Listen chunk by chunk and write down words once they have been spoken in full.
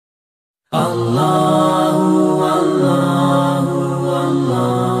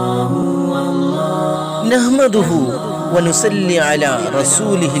നഹ്മദുഹു വനുസല്ലി അലാ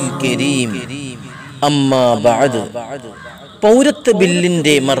റസൂലിഹിൽ കരീം. അമ്മാ ബഅദ്. പൗരത്വ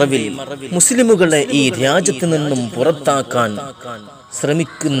ബില്ലിന്റെ മറവിൽ മുസ്ലിമുകളെ ഈ രാജ്യത്ത് നിന്നും പുറത്താക്കാൻ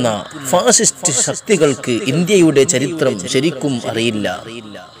ശ്രമിക്കുന്ന ഫാസിസ്റ്റ് ശക്തികൾക്ക് ഇന്ത്യയുടെ ചരിത്രം ശരിക്കും അറിയില്ല.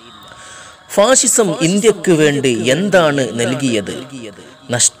 ഫാഷിസം ഇന്ത്യക്ക് വേണ്ടി എന്താണ് നൽകിയത്?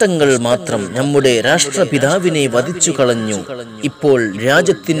 നഷ്ടങ്ങൾ മാത്രം. നമ്മുടെ രാഷ്ട്രപിതാവിനെ വധിച്ചു കളഞ്ഞു. ഇപ്പോൾ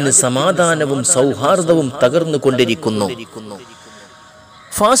രാജ്യത്തിന് സമാധാനവും സൗഹാർദ്ദവും തകർന്നു കൊണ്ടിരിക്കുന്നു.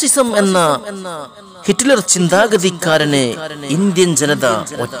 ഫാസിസം എന്ന ഹിറ്റ്ലർ ചിന്താഗതിക്കാരനെ ഇന്ത്യൻ ജനത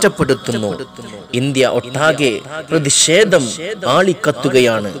ഒറ്റപ്പെടുത്തുന്നു. ഇന്ത്യ ഒട്ടാകെ പ്രതിഷേധം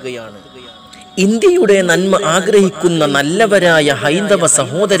ആളിക്കത്തുകയാണ്. ഇന്ത്യയുടെ നന്മ ആഗ്രഹിക്കുന്ന നല്ലവരായ ഹൈന്ദവ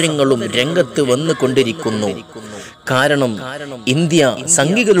സഹോദരങ്ങളും രംഗത്ത് വന്നുകൊണ്ടിരിക്കുന്നു. കാരണം ഇന്ത്യ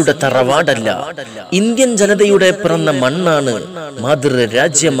സംഘികളുടെ തറവാടല്ല, ഇന്ത്യൻ ജനതയുടെ പിറന്ന മണ്ണാണ്,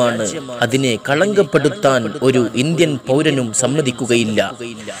 മാതൃരാജ്യമാണ്. അതിനെ കളങ്കപ്പെടുത്താൻ ഒരു ഇന്ത്യൻ പൗരനും സമ്മതിക്കുകയില്ല.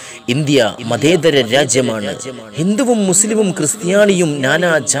 ഇന്ത്യ മതേതര രാജ്യമാണ്. ഹിന്ദുവും മുസ്ലിമും ക്രിസ്ത്യാനിയും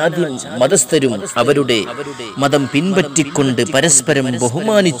നാനാജാതി മതസ്ഥരും അവരുടെ മതം പിൻപറ്റിക്കൊണ്ട് പരസ്പരം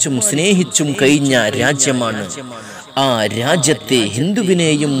ബഹുമാനിച്ചും സ്നേഹിച്ചും കഴിഞ്ഞ രാജ്യമാണ്. ആ രാജ്യത്തെ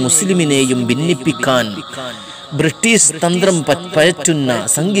ഹിന്ദുവിനെയും മുസ്ലിമിനെയും ഭിന്നിപ്പിക്കാൻ ബ്രിട്ടീഷ് തന്ത്രം പയറ്റുന്ന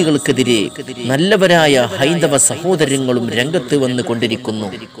സംഘികൾക്കെതിരെ നല്ലവരായ ഹൈന്ദവ സഹോദരങ്ങളും രംഗത്ത് വന്നു കൊണ്ടിരിക്കുന്നു.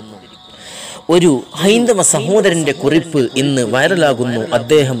 ഒരു ഹൈന്ദവ സഹോദരന്റെ കുറിപ്പ് ഇന്ന് വൈറലാകുന്നു.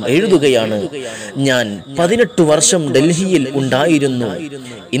 അദ്ദേഹം എഴുതുകയാണ്: ഞാൻ 18 വർഷം ഡൽഹിയിൽ ഉണ്ടായിരുന്നു.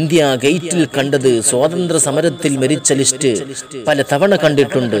 ഇന്ത്യ ഗേറ്റിൽ കണ്ടത് സ്വാതന്ത്ര്യ സമരത്തിൽ മരിച്ച ലിസ്റ്റ് പല തവണ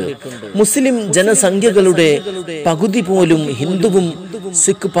കണ്ടിട്ടുണ്ട്. മുസ്ലിം ജനസംഖ്യകളുടെ പകുതി പോലും ഹിന്ദുവും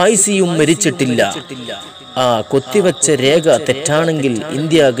സിഖ് പായ്സിയും മരിച്ചിട്ടില്ല. ആ കൊത്തിവച്ച രേഖ തെറ്റാണെങ്കിൽ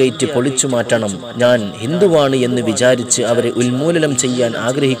ഇന്ത്യ ഗേറ്റ് പൊളിച്ചു മാറ്റണം. ഞാൻ ഹിന്ദുവാണ് എന്ന് വിചാരിച്ച് അവരെ ഉന്മൂലനം ചെയ്യാൻ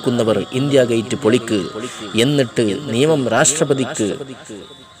ആഗ്രഹിക്കുന്നവർ ഇന്ത്യ ഗേറ്റ് പൊളിക്ക്, എന്നിട്ട് നിയമം രാഷ്ട്രപതിക്ക്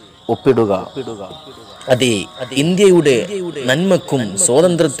ഒപ്പിടുക. അതെ, ഇന്ത്യയുടെ നന്മക്കും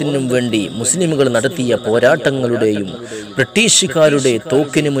സ്വാതന്ത്ര്യത്തിനും വേണ്ടി മുസ്ലിമുകൾ നടത്തിയ പോരാട്ടങ്ങളുടെയും ബ്രിട്ടീഷുകാരുടെ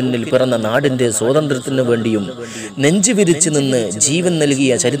തോക്കിന് മുന്നിൽ പിറന്ന നാടിന്റെ സ്വാതന്ത്ര്യത്തിനു വേണ്ടിയും നെഞ്ചുവിരിച്ചു നിന്ന് ജീവൻ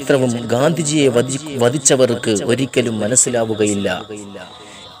നൽകിയ ചരിത്രവും ഗാന്ധിജിയെ വധിച്ചവർക്ക് ഒരിക്കലും മനസ്സിലാവുകയില്ല.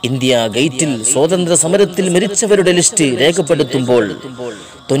 ഇന്ത്യ ഗേറ്റിൽ സ്വാതന്ത്ര്യ സമരത്തിൽ മരിച്ചവരുടെ ലിസ്റ്റ് രേഖപ്പെടുത്തുമ്പോൾ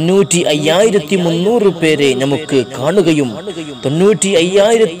 95,300 പേരെ നമുക്ക് കാണുകയും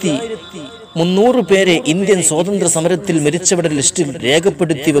 95,300 പേരെ ഇന്ത്യൻ സ്വാതന്ത്ര്യ സമരത്തിൽ മരിച്ചവരുടെ ലിസ്റ്റിൽ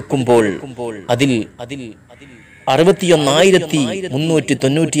രേഖപ്പെടുത്തി വെക്കുമ്പോൾ അതിൽ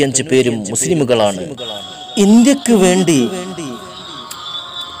 61,395 പേരും മുസ്ലിമുകളാണ്. ഇന്ത്യക്ക് വേണ്ടി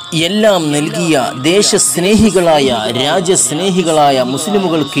എല്ലാം നൽകിയ ദേശസ്നേഹികളായ രാജ്യസ്നേഹികളായ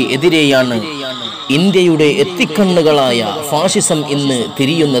മുസ്ലിമുകൾക്ക് എതിരെയാണ് ഇന്ത്യയുടെ എത്തിക്കണ്ണുകളായ ഫാഷിസം ഇന്ന്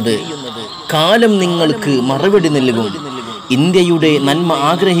തിരിയുന്നത്. കാലം നിങ്ങൾക്ക് മറുപടി നൽകും. ഇന്ത്യയുടെ നന്മ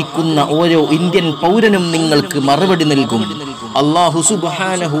ആഗ്രഹിക്കുന്ന ഓരോ ഇന്ത്യൻ പൗരനും നിങ്ങൾക്ക് മറുപടി നൽകും. അല്ലാഹു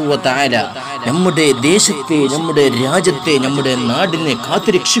സുബ്ഹാനഹു വ തആല നമ്മുടെ ദേശത്തെ, നമ്മുടെ രാജ്യത്തെ, നമ്മുടെ നാടിനെ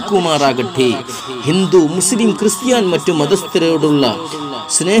കാത്തുരക്ഷിക്കുമാറാകട്ടെ. ഹിന്ദു, മുസ്ലിം, ക്രിസ്ത്യൻ മറ്റു മതസ്ഥരോടുള്ള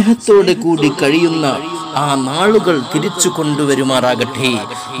സ്നേഹത്തോടെ കൂടി കഴിയുന്ന ആ നാളുകൾ തിരിച്ചു കൊണ്ടുവരുമാറാകട്ടെ.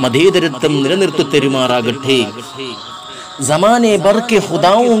 മതേതരത്വം നിലനിർത്തി തരുമാറാകട്ടെ. ज़माने भर के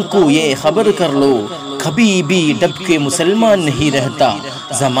खुदाओं को ये खबर कर लो, कभी भी डब के मुसलमान नहीं रहता.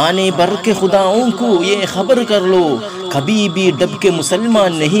 ज़माने भर के खुदाओं को ये खबर कर लो, कभी भी डब के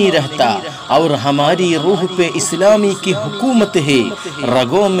मुसलमान नहीं रहता. और हमारी रूह पे इस्लामी की हुकूमत है,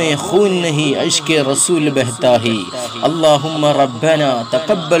 रगों में खून नहीं इश्क़ रसूल बहता है. अल्लाहुम्मा रब्बना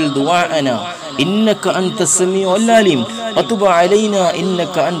तक़ब्बल दुआअना इन्नका अंत समीउल अलीम वतुब अलैना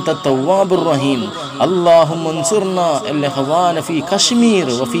इन्नका अंत तव्वाबुर रहीम. اللهم انصرنا الاخوان في كشمير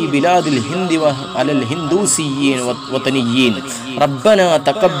وفي بلاد الهند وعلى الهندوسيين والوطنيين. ربنا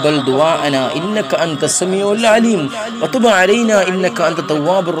تقبل دعاءنا انك انت السميع العليم وتب علينا انك انت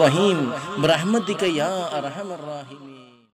التواب الرحيم برحمتك يا ارحم الراحمين.